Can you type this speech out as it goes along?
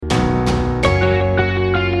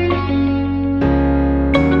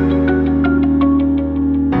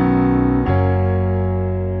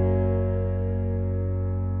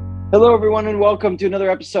Hello, everyone, and welcome to another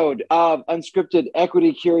episode of Unscripted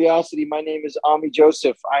Equity Curiosity. My name is Ami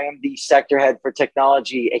Joseph. I am the sector head for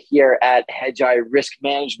technology here at Hedgeye Risk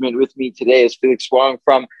Management. With me today is Felix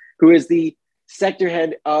who is the sector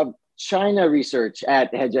head of China research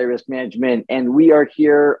at Hedgeye Risk Management. And we are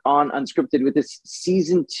here on Unscripted with this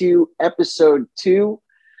season 2, episode 2.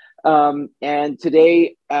 And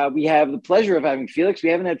today we have the pleasure of having Felix. We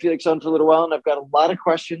haven't had Felix on for a little while, and I've got a lot of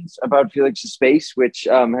questions about Felix's space, which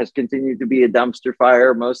has continued to be a dumpster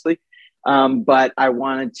fire mostly. But I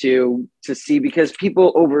wanted to see, because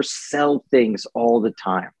people oversell things all the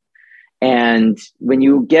time. And when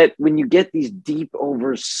you get these deep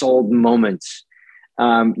oversold moments,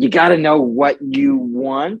 you got to know what you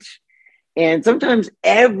want. And sometimes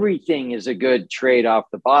everything is a good trade off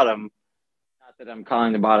the bottom. That I'm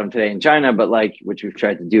calling the bottom today in China, but which we've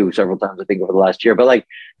tried to do several times, I think, over the last year. But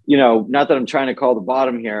not that I'm trying to call the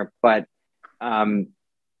bottom here, but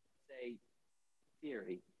say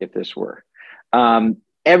theory, if this were,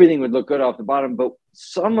 everything would look good off the bottom, but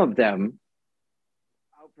some of them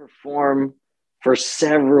outperform for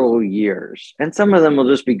several years, and some of them will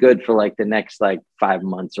just be good for the next 5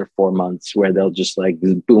 months or 4 months, where they'll just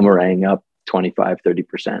boomerang up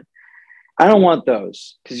 25-30%. I don't want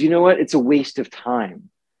those, because you know what? It's a waste of time.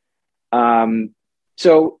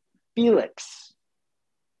 So, Felix,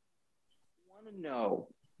 I want to know,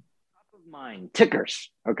 top of mind, tickers,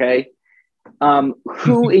 okay?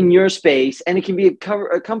 Who in your space, and it can be a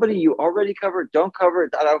company you already covered, don't cover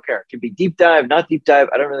it, I don't care. It can be deep dive, not deep dive,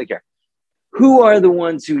 I don't really care. Who are the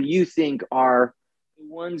ones who you think are the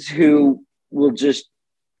ones who will just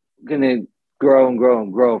going to grow and grow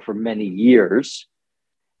and grow for many years?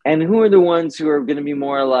 And who are the ones who are going to be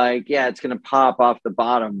more it's going to pop off the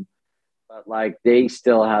bottom, but they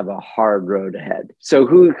still have a hard road ahead? So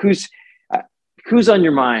who's on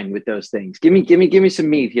your mind with those things? Give me some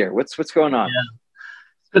meat here. What's going on? Yeah.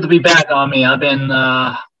 It's good to be back, Ami. I've been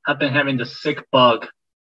having the sick bug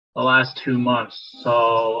the last 2 months,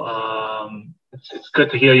 so it's good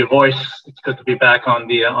to hear your voice. It's good to be back on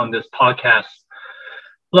this podcast.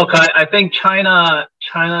 Look, I think China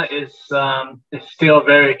is still a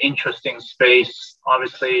very interesting space.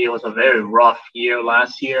 Obviously, it was a very rough year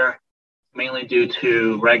last year, mainly due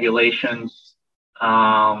to regulations,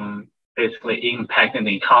 basically impacting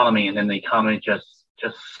the economy, and then the economy just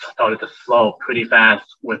started to slow pretty fast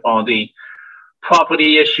with all the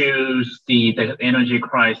property issues, the energy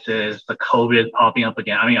crisis, the COVID popping up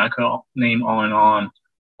again. I mean, I could name on and on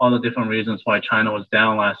all the different reasons why China was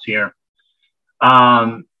down last year.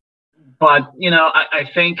 But I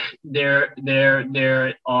think there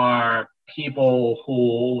are people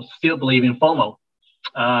who still believe in FOMO,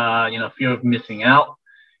 fear of missing out.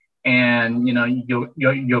 And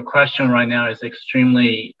your question right now is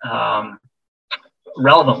extremely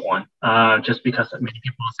relevant one, just because many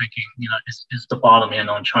people are thinking, is the bottom end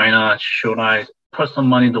on China? Should I put some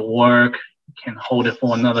money to work? Can hold it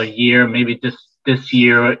for another year? Maybe this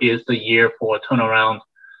year is the year for a turnaround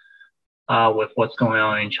with what's going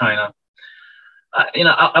on in China.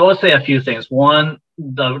 I will say a few things. One,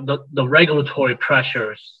 the regulatory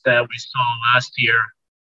pressures that we saw last year,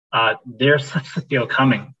 they're still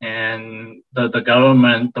coming, and the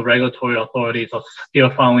government, the regulatory authorities are still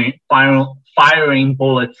firing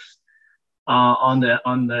bullets on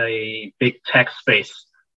the big tech space.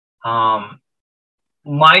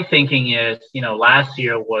 My thinking is, last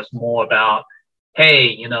year was more about,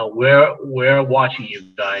 hey, we're watching you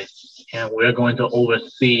guys, and we're going to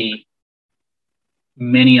oversee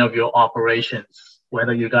many of your operations,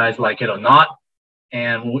 whether you guys like it or not.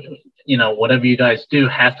 And, whatever you guys do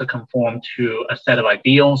has to conform to a set of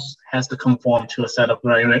ideals, has to conform to a set of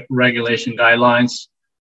regulation guidelines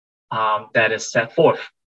that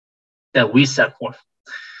we set forth.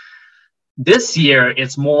 This year,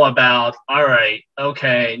 it's more about, all right,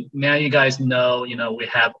 okay, now you guys know, we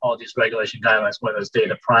have all these regulation guidelines, whether it's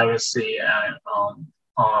data privacy,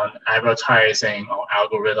 on advertising, or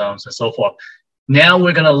algorithms, and so forth. Now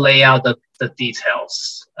we're going to lay out the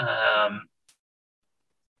details.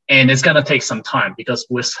 And it's going to take some time, because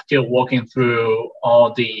we're still working through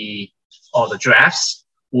all the drafts.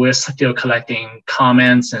 We're still collecting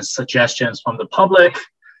comments and suggestions from the public.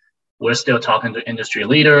 We're still talking to industry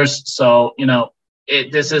leaders. So,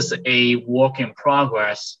 this is a work in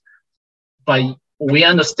progress. But we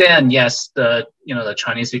understand, yes, the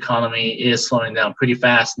Chinese economy is slowing down pretty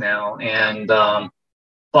fast now. And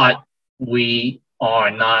but we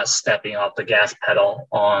are not stepping off the gas pedal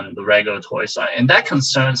on the regulatory side. And that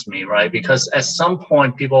concerns me, right? Because at some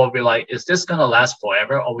point, people will be like, is this going to last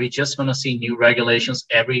forever? Are we just going to see new regulations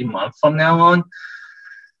every month from now on?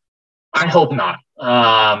 I hope not.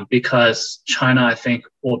 because China, I think,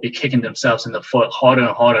 will be kicking themselves in the foot harder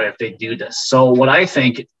and harder if they do this. So what I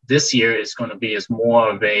think this year is going to be is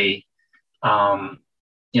more of a,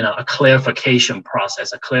 a clarification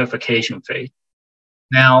process, a clarification phase.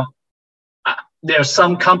 Now, there are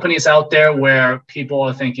some companies out there where people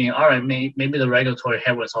are thinking, all right, maybe the regulatory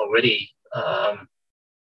headwinds already over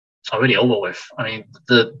with. I mean,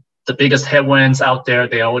 the biggest headwinds out there,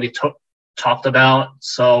 they already talked about.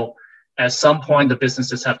 So at some point, the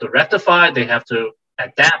businesses have to rectify, they have to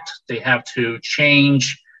adapt, they have to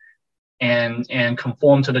change and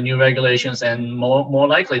conform to the new regulations. And more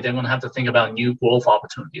likely, they're going to have to think about new growth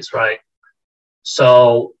opportunities, right?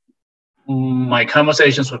 So my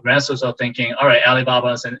conversations with investors are thinking, all right,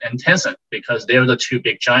 Alibaba and Tencent, because they're the two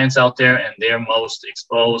big giants out there and they're most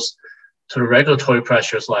exposed to the regulatory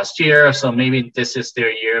pressures last year. So maybe this is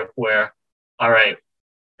their year where, all right,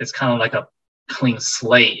 it's kind of like a clean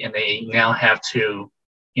slate and they now have to,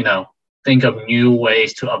 think of new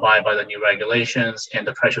ways to abide by the new regulations and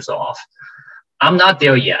the pressures are off. I'm not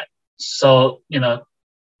there yet. So, to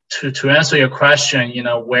answer your question,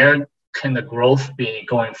 where can the growth be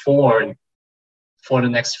going forward for the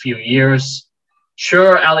next few years?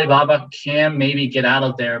 Sure, Alibaba can maybe get out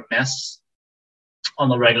of their mess on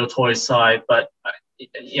the regulatory side, but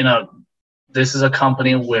this is a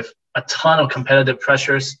company with a ton of competitive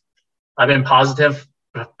pressures. I've been positive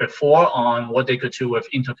before on what they could do with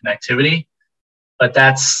interconnectivity, but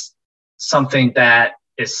that's something that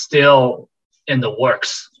is still in the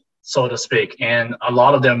works, so to speak. And a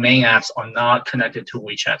lot of their main apps are not connected to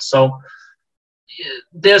WeChat. So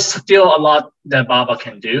there's still a lot that Baba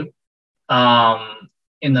can do.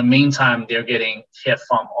 In the meantime, they're getting hit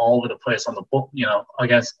from all over the place on the book, I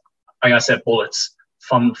guess, like I said, bullets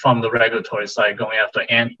from the regulatory side, going after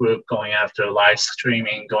Ant Group, going after live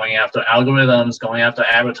streaming, going after algorithms, going after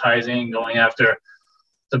advertising, going after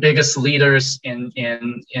the biggest leaders in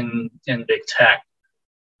big tech.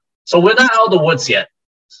 So we're not out of the woods yet.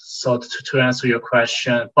 So to answer your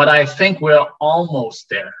question, but I think we're almost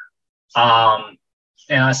there. And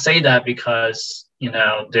I say that because,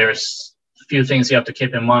 there's a few things you have to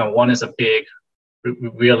keep in mind. One is a big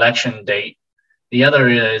re-election date. The other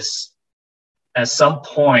is, at some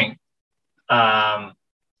point, a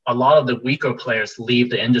lot of the weaker players leave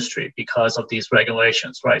the industry because of these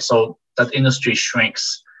regulations, right? So that industry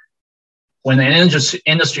shrinks. When the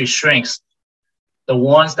industry shrinks, the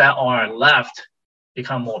ones that are left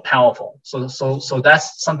become more powerful. So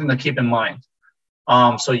that's something to keep in mind.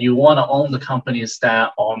 So you want to own the companies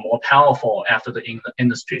that are more powerful after the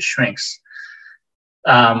industry shrinks.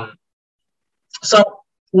 So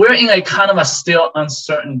we're in a kind of a still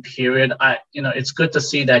uncertain period. It's good to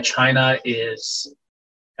see that China is,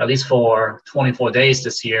 at least for 24 days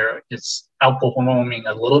this year, it's outperforming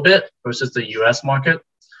a little bit versus the US market.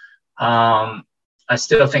 I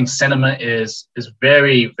still think sentiment is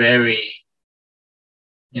very, very,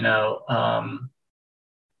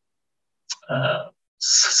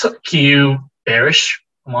 skew bearish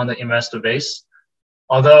among the investor base.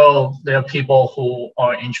 Although there are people who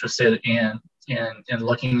are interested in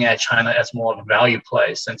looking at China as more of a value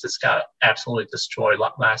play since it's got absolutely destroyed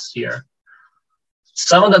last year.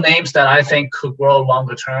 Some of the names that I think could grow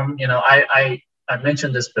longer term, I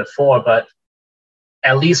mentioned this before, but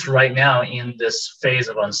at least right now in this phase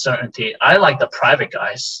of uncertainty, I like the private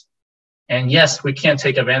guys. And yes, we can't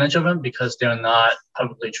take advantage of them because they're not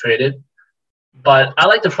publicly traded. But I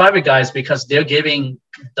like the private guys because they're giving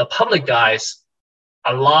the public guys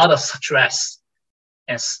a lot of stress.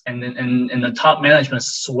 And the top management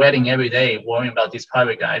sweating every day, worrying about these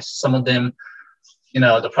private guys. Some of them,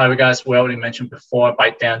 the private guys we already mentioned before,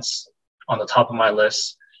 ByteDance on the top of my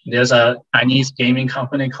list. There's a Chinese gaming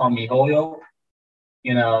company called MiHoYo.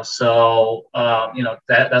 That's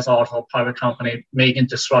also a private company making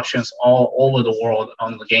disruptions all over the world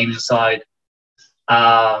on the gaming side.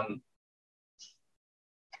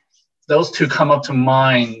 Those two come up to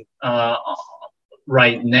mind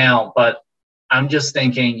right now, but I'm just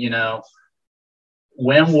thinking,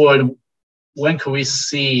 when could we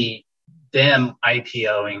see them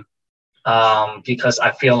IPOing? Because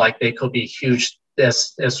I feel like they could be huge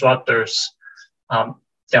disruptors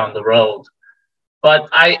down the road. But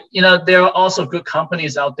there are also good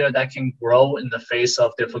companies out there that can grow in the face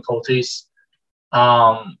of difficulties.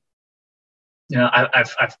 I've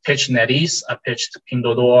pitched NetEase, I've pitched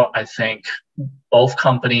Pinduoduo. I think both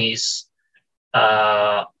companies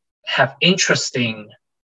have interesting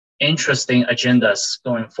agendas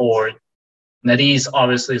going forward. NetEase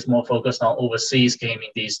obviously is more focused on overseas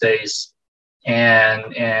gaming these days,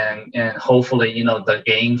 and hopefully the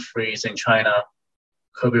game freeze in China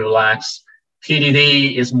could be relaxed.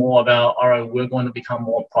 PDD is more about, all right, we're going to become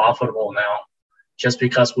more profitable now, just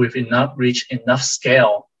because we've reached enough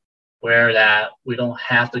scale where that we don't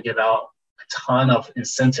have to give out a ton of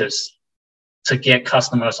incentives to get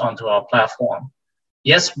customers onto our platform.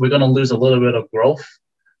 Yes, we're going to lose a little bit of growth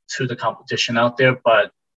to the competition out there,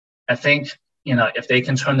 but I think, if they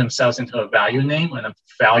can turn themselves into a value name and a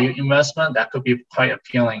value investment, that could be quite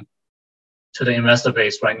appealing to the investor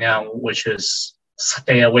base right now, which is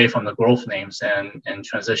stay away from the growth names and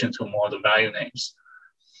transition to more of the value names.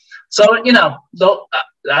 So,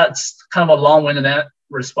 that's kind of a long-winded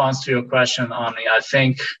response to your question, Omni. I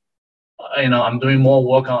think, I'm doing more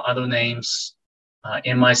work on other names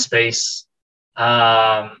in my space.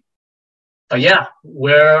 But yeah,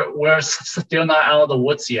 we're still not out of the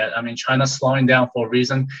woods yet. I mean, China's slowing down for a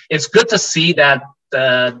reason. It's good to see that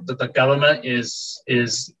the government is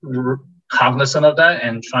cognizant of that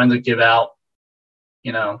and trying to give out,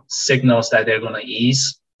 signals that they're going to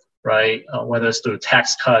ease, right? Whether it's through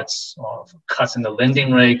tax cuts or cuts in the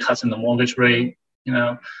lending rate, cuts in the mortgage rate,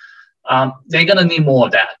 they're going to need more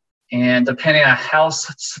of that. And depending on how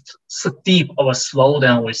deep of a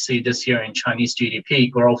slowdown we see this year in Chinese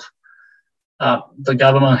GDP growth, the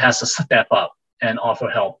government has to step up and offer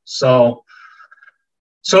help. So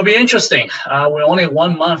it'll be interesting. We're only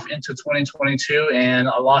 1 month into 2022, and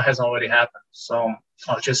a lot has already happened. So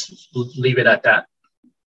I'll just leave it at that.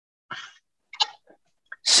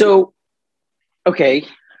 So, okay.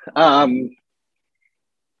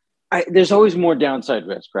 There's always more downside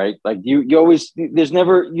risk, right? Like you're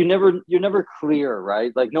never clear,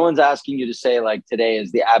 right? Like no one's asking you to say like today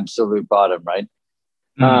is the absolute bottom, right?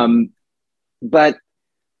 Mm-hmm. But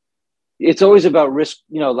it's always about risk,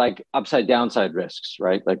 like upside downside risks,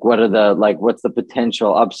 right? Like what's the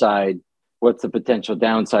potential upside? What's the potential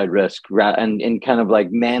downside risk? And kind of like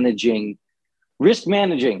risk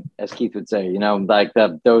managing, as Keith would say, like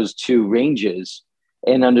those two ranges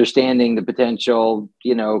and understanding the potential,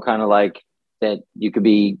 kind of like that you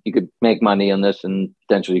could make money on this and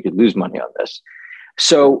potentially you could lose money on this.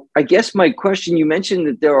 So I guess my question, you mentioned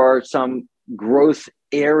that there are some growth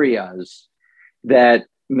areas that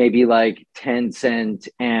maybe like Tencent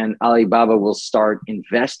and Alibaba will start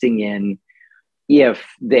investing in if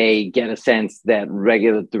they get a sense that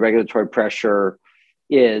the regulatory pressure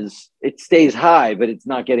it stays high, but it's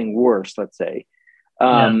not getting worse, let's say.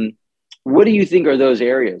 What do you think are those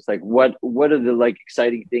areas? Like what are the like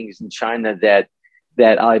exciting things in China that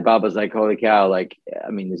Alibaba's like, holy cow, like, I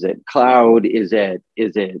mean, is it cloud? Is it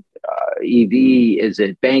EV? Is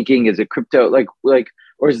it banking? Is it crypto? Like,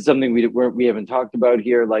 or is it something we haven't talked about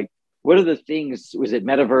here? Like, what are the things, was it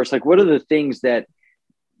metaverse? Like, what are the things that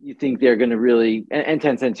you think they're going to really, and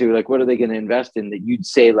Tencent too, like, what are they going to invest in that you'd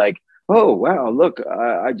say like, oh, wow, look,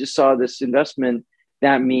 I just saw this investment.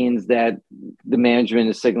 That means that the management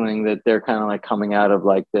is signaling that they're kind of like coming out of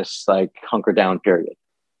like this like hunker down period.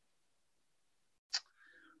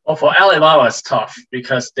 Well, for Alibaba, it's tough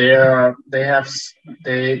because they have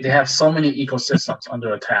so many ecosystems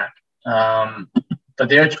under attack. But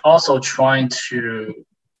they're also trying to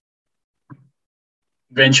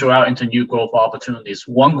venture out into new growth opportunities.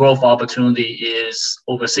 One growth opportunity is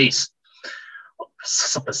overseas,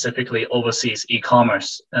 specifically overseas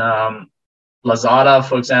e-commerce. Lazada,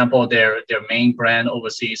 for example, their main brand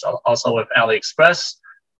overseas, also with AliExpress,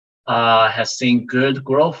 has seen good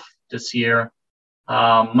growth this year,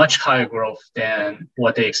 much higher growth than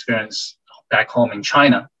what they experienced back home in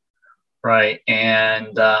China, right?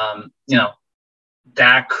 And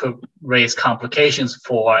that could raise complications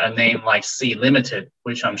for a name like Sea Limited,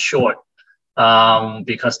 which I'm short,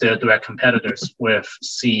 because they're direct competitors with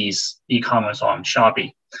Sea's e-commerce on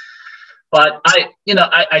Shopee. But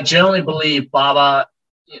I generally believe Baba,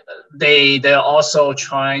 they're also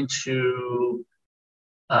trying to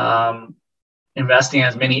invest in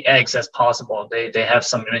as many eggs as possible. They have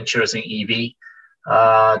some ventures in EV.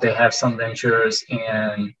 They have some ventures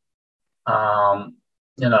in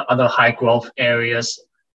other high growth areas.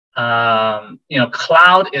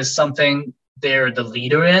 Cloud is something they're the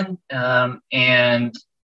leader in, and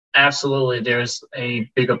absolutely there's a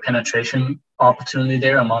bigger penetration opportunity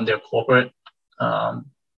there among their corporate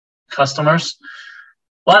customers.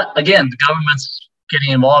 But again, the government's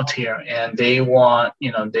getting involved here, and they want,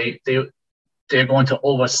 they're going to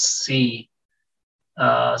oversee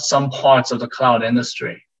some parts of the cloud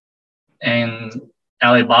industry. And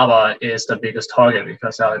Alibaba is the biggest target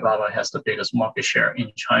because Alibaba has the biggest market share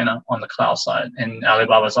in China on the cloud side. And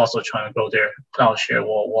Alibaba is also trying to grow their cloud share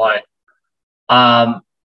worldwide. But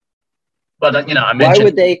I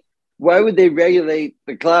mentioned... Why would they regulate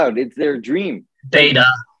the cloud? It's their dream. Data.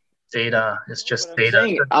 data. It's No, but just I'm data.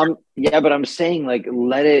 saying, but I'm saying like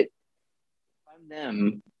let it. If I'm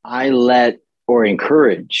them, I let or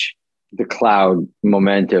encourage the cloud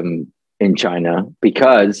momentum in China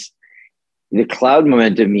because the cloud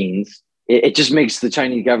momentum means it just makes the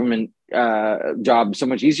Chinese government job so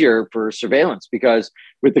much easier for surveillance because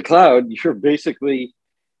with the cloud, you're basically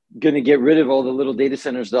going to get rid of all the little data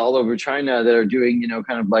centers all over China that are doing,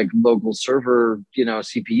 kind of like local server,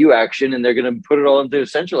 CPU action, and they're going to put it all into a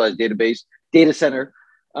centralized data center,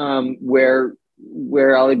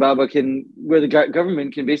 where Alibaba where the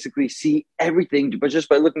government can basically see everything, but just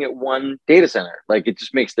by looking at one data center. Like it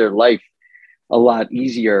just makes their life a lot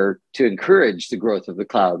easier to encourage the growth of the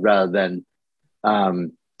cloud rather than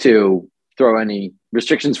to throw any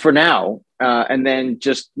restrictions for now, and then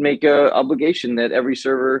just make a obligation that every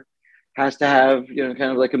server has to have, kind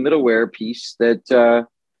of like a middleware piece that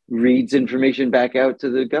reads information back out to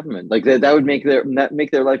the government. Like that would make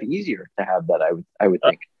their life easier to have that. I would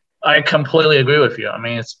think. I completely agree with you. I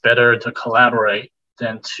mean, it's better to collaborate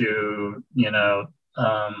than to,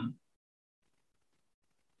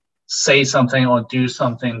 say something or do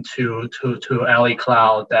something to Ali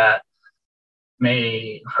Cloud that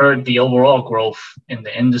may hurt the overall growth in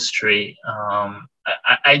the industry.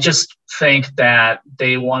 I just think that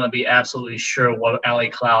they want to be absolutely sure what Ali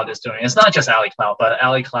Cloud is doing. It's not just Ali Cloud, but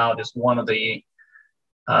Ali Cloud is one of the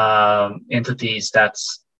entities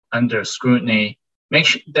that's under scrutiny.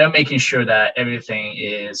 They're making sure that everything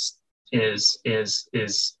is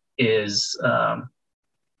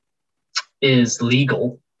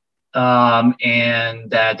legal, and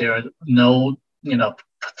that there are no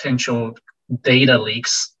potential data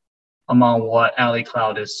leaks among what Ali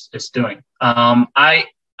Cloud is doing. I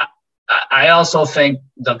also think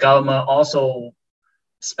the government also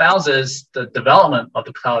espouses the development of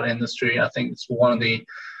the cloud industry. I think it's one of the,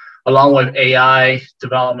 along with AI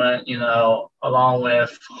development, along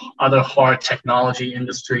with other hard technology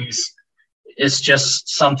industries, it's just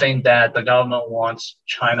something that the government wants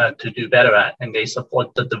China to do better at, and they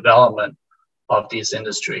support the development of these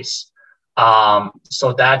industries.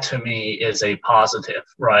 So that to me is a positive,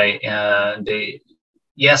 right? And they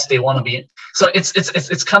want to be. So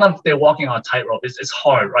it's kind of, they're walking on a tightrope. It's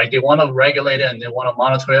hard, right? They want to regulate it and they want to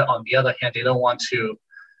monitor it. On the other hand, they don't want to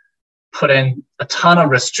put in a ton of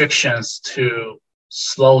restrictions to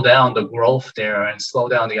slow down the growth there and slow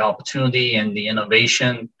down the opportunity and the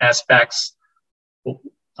innovation aspects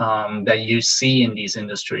that you see in these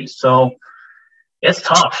industries. So it's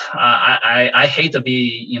tough. I hate to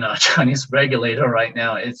be, a Chinese regulator right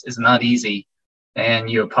now. It's not easy, and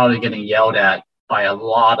you're probably getting yelled at by a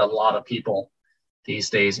lot of people these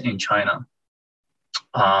days in China.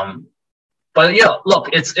 But yeah, look,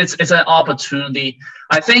 it's an opportunity.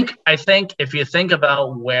 I think if you think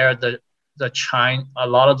about where a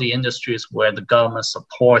lot of the industries where the government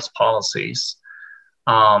supports policies,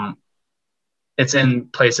 it's in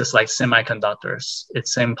places like semiconductors.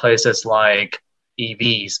 It's in places like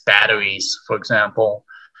EVs, batteries, for example.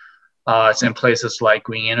 It's in places like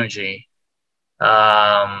green energy.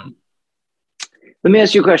 Let me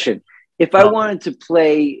ask you a question. If I wanted to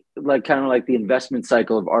play like kind of like the investment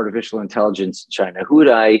cycle of artificial intelligence in China, who would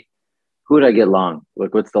I get long?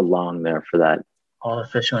 Like, what's the long there for that?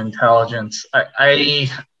 Artificial intelligence. It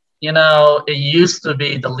used to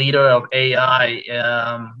be the leader of AI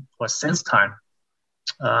was SenseTime.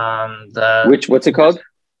 What's it called?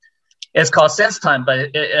 It's called SenseTime, but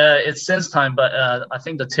it's SenseTime, but I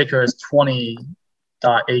think the ticker is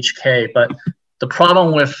 20.HK. But the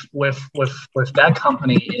problem with that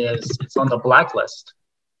company is it's on the blacklist.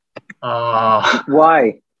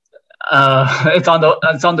 Why? It's on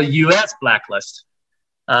the U.S. blacklist.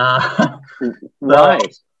 Why?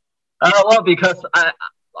 Well, because I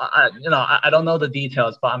don't know the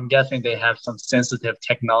details, but I'm guessing they have some sensitive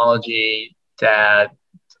technology that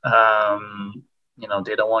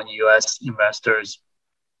they don't want U.S. investors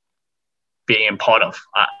being part of.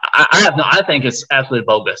 I think it's absolutely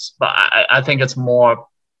bogus, but I think it's more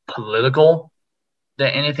political than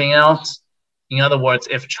anything else. In other words,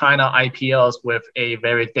 if China IPOs with a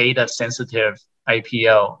very data sensitive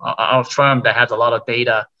IPO, a firm that has a lot of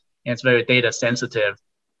data and it's very data sensitive,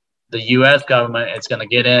 the U.S. government is going to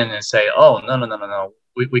get in and say, oh, no.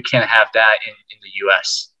 We can't have that in the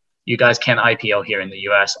U.S. You guys can't IPO here in the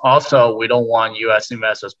U.S. Also, we don't want U.S.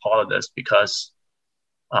 investors part of this because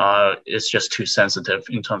it's just too sensitive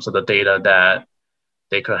in terms of the data that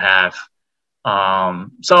they could have.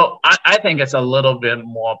 So I think it's a little bit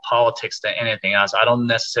more politics than anything else. I don't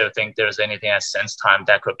necessarily think there's anything at SenseTime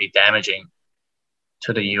that could be damaging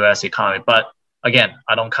to the U.S. economy. But again,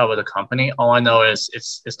 I don't cover the company. All I know is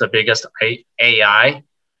it's the biggest AI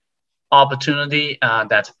opportunity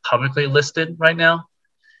that's publicly listed right now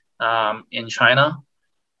in China.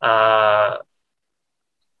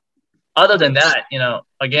 Other than that,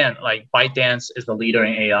 again, like ByteDance is the leader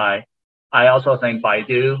in AI. I also think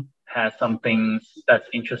Baidu has some things that's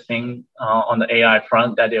interesting on the AI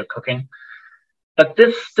front that they're cooking. But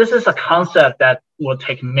this is a concept that will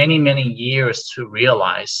take many, many years to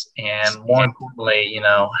realize. And more importantly,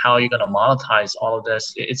 how are you going to monetize all of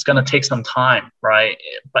this? It's going to take some time, right?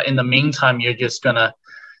 But in the meantime, you're just going to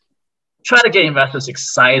try to get investors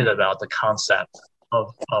excited about the concept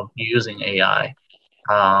of using AI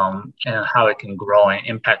and how it can grow and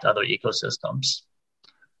impact other ecosystems.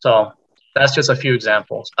 So that's just a few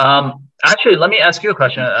examples. Actually, let me ask you a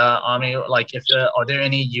question, Ami. Like, are there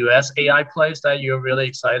any US AI plays that you're really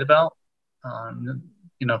excited about,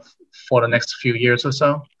 for the next few years or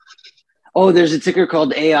so? Oh, there's a ticker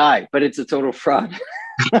called AI, but it's a total fraud.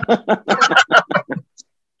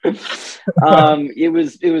 It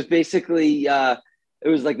was basically it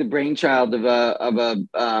was like the brainchild of a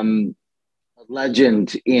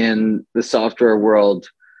legend in the software world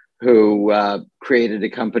who created a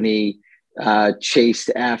company, chased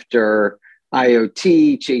after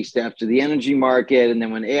IoT, chased after the energy market, and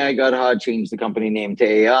then when AI got hot, changed the company name to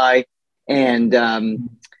AI. And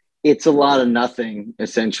it's a lot of nothing,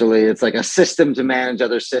 essentially. It's like a system to manage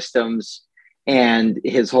other systems. And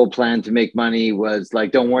his whole plan to make money was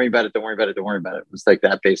like, don't worry about it, don't worry about it, don't worry about it. It was like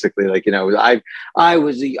that, basically. Like, I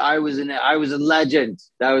was a legend.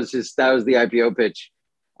 That was the IPO pitch.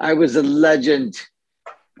 I was a legend.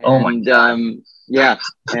 Oh my God. Yeah.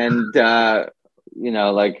 And,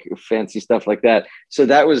 like fancy stuff like that. So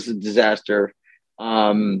that was a disaster.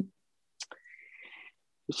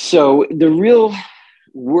 So the real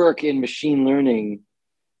work in machine learning,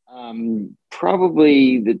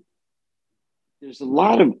 there's a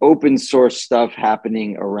lot of open source stuff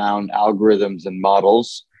happening around algorithms and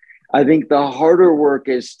models. I think the harder work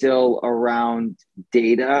is still around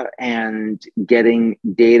data and getting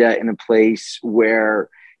data in a place where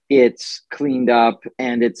it's cleaned up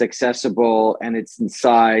and it's accessible and it's in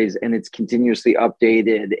size and it's continuously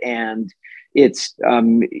updated and it's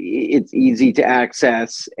easy to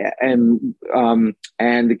access and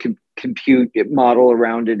the compute model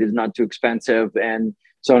around it is not too expensive and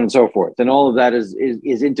so on and so forth. And all of that is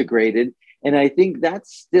integrated. And I think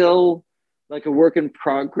that's still like a work in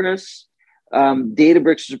progress.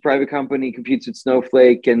 Databricks is a private company, computes with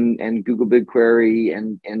Snowflake and Google BigQuery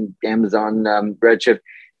and Amazon Redshift.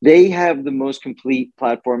 They have the most complete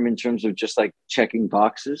platform in terms of just like checking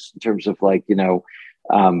boxes, in terms of like,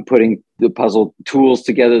 putting the puzzle tools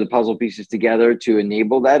together, the puzzle pieces together to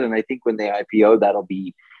enable that. And I think when they IPO, that'll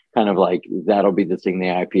be the thing they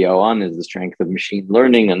IPO on, is the strength of machine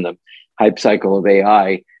learning and the hype cycle of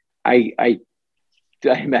AI. I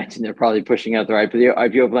imagine they're probably pushing out their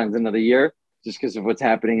IPO plans another year just because of what's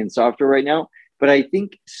happening in software right now. But I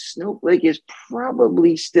think Snowflake is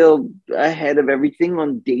probably still ahead of everything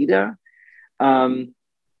on data, and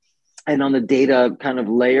on the data kind of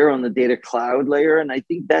layer, on the data cloud layer. And I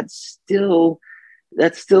think that's still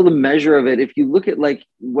the measure of it. If you look at like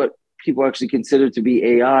what people actually consider to be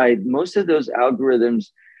AI, most of those algorithms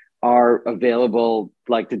are available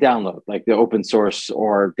like to download, like the open source,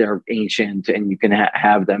 or they're ancient and you can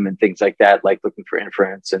have them and things like that, like looking for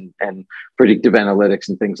inference and predictive analytics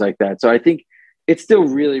and things like that. So I think it's still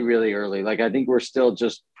really, really early. Like, I think we're still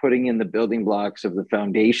just putting in the building blocks of the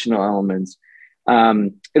foundational elements.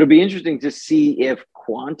 It'll be interesting to see if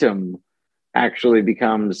quantum actually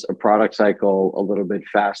becomes a product cycle a little bit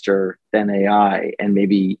faster than AI, and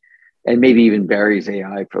maybe even buries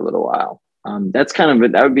AI for a little while. That's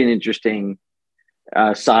that would be an interesting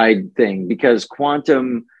side thing, because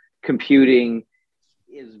quantum computing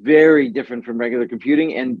is very different from regular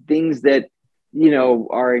computing, and things that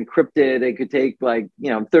are encrypted, it could take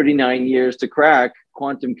 39 years to crack,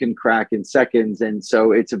 quantum can crack in seconds. And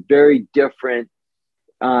so it's a very different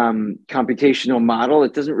computational model.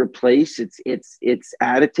 It doesn't replace, it's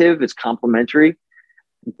additive, it's complementary.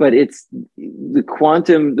 But it's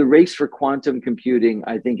the race for quantum computing,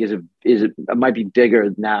 I think, might be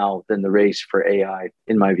bigger now than the race for AI,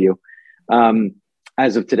 in my view.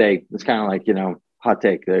 As of today, it's kind of like, hot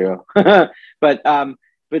take. There you go. But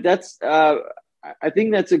that's I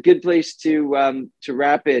think that's a good place to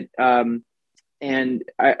wrap it. And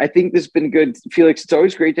I think this has been good, Felix. It's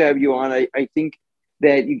always great to have you on. I think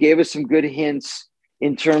that you gave us some good hints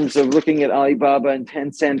in terms of looking at Alibaba and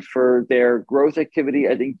Tencent for their growth activity.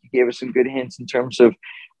 I think you gave us some good hints in terms of,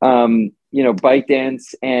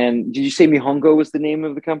 ByteDance. And did you say Mihongo was the name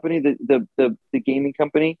of the company, the gaming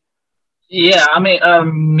company? Yeah, I mean,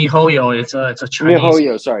 MiHoYo, it's a Chinese,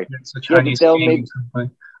 MiHoYo, sorry. it's a Yeah, but Chinese they'll gaming maybe company.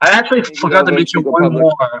 I actually forgot they'll to mention eventually go one public.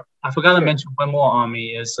 more. I forgot to Sure. mention one more on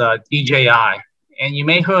me is DJI, and you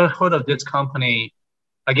may have heard of this company.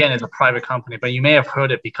 Again, it's a private company, but you may have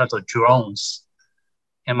heard it because of drones.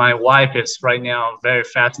 And my wife is right now very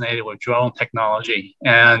fascinated with drone technology.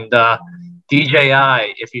 And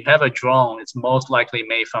DJI, if you have a drone, it's most likely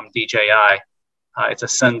made from DJI. It's a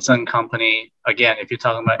Shenzhen company. Again, if you're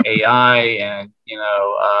talking about AI and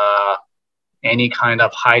any kind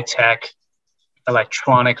of high tech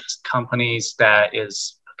electronics companies that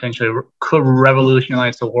is potentially could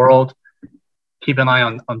revolutionize the world, keep an eye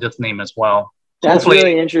on this name as well. That's Hopefully,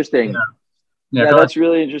 really interesting. yeah, That's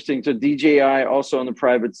really interesting. So DJI also on the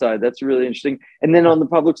private side. That's really interesting. And then on the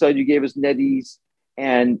public side, you gave us NetEase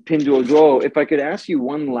and Pinduoduo. If I could ask you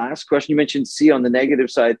one last question, you mentioned C on the negative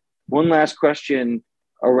side. One last question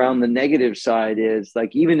around the negative side is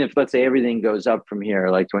like, even if let's say everything goes up from here,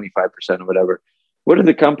 like 25% or whatever, what are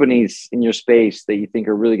the companies in your space that you think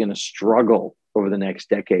are really going to struggle over the next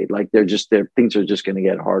decade? Like their things are just going to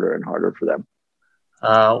get harder and harder for them.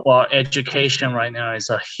 Well, education right now is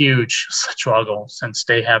a huge struggle since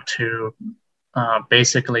they have to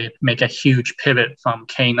basically make a huge pivot from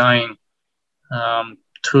K-9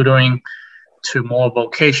 tutoring to more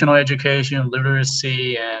vocational education,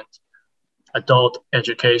 literacy, and adult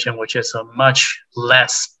education, which is a much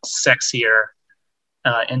less sexier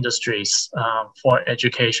industries for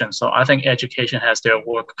education. So I think education has their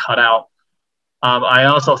work cut out. I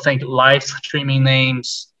also think live streaming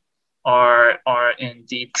names are in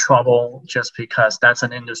deep trouble just because that's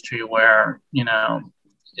an industry where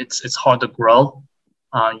it's hard to grow.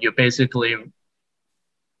 You're basically relying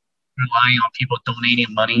on people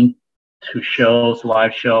donating money to shows,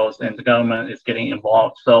 live shows, and the government is getting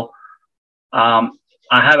involved. So I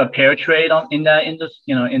have a pair trade in that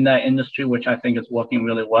industry, which I think is working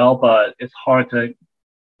really well, but it's hard to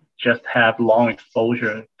just have long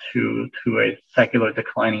exposure to a secular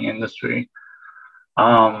declining industry.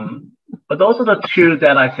 But those are the two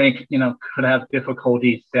that I think, could have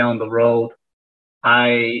difficulties down the road.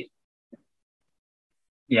 I'll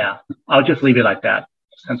just leave it like that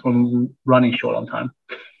since we're running short on time.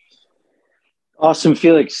 Awesome,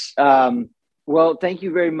 Felix. Well, thank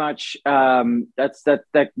you very much.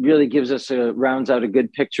 That really gives us rounds out a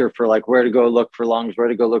good picture for like where to go look for longs, where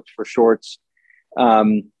to go look for shorts.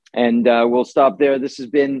 And we'll stop there. This has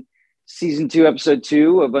been Season 2, Episode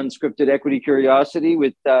 2 of Unscripted Equity Curiosity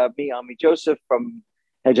with me, Ami Joseph from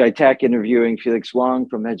Hedgeye Tech, interviewing Felix Wang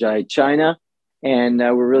from Hedgeye China. And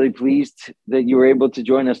we're really pleased that you were able to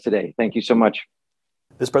join us today. Thank you so much.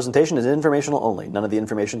 This presentation is informational only. None of the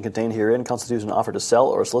information contained herein constitutes an offer to sell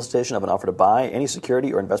or a solicitation of an offer to buy any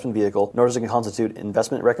security or investment vehicle, nor does it constitute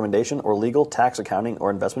investment recommendation or legal, tax, accounting,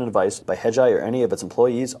 or investment advice by Hedgeye or any of its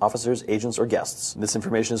employees, officers, agents, or guests. This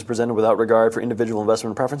information is presented without regard for individual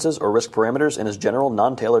investment preferences or risk parameters and is general,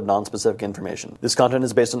 non-tailored, non-specific information. This content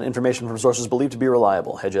is based on information from sources believed to be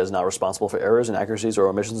reliable. Hedgeye is not responsible for errors, inaccuracies, or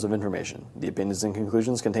omissions of information. The opinions and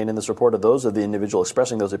conclusions contained in this report are those of the individual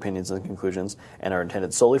expressing those opinions and conclusions and are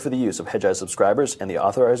intended solely for the use of Hedgeye subscribers and the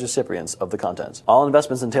authorized recipients of the content. All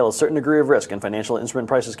investments entail a certain degree of risk, and financial instrument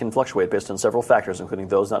prices can fluctuate based on several factors, including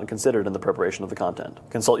those not considered in the preparation of the content.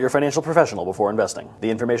 Consult your financial professional before investing. The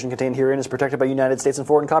information contained herein is protected by United States and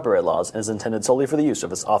foreign copyright laws and is intended solely for the use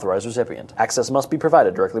of its authorized recipient. Access must be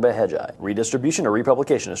provided directly by Hedgeye. Redistribution or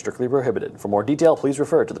republication is strictly prohibited. For more detail, please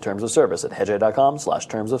refer to the terms of service at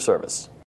hedgeye.com/terms of service.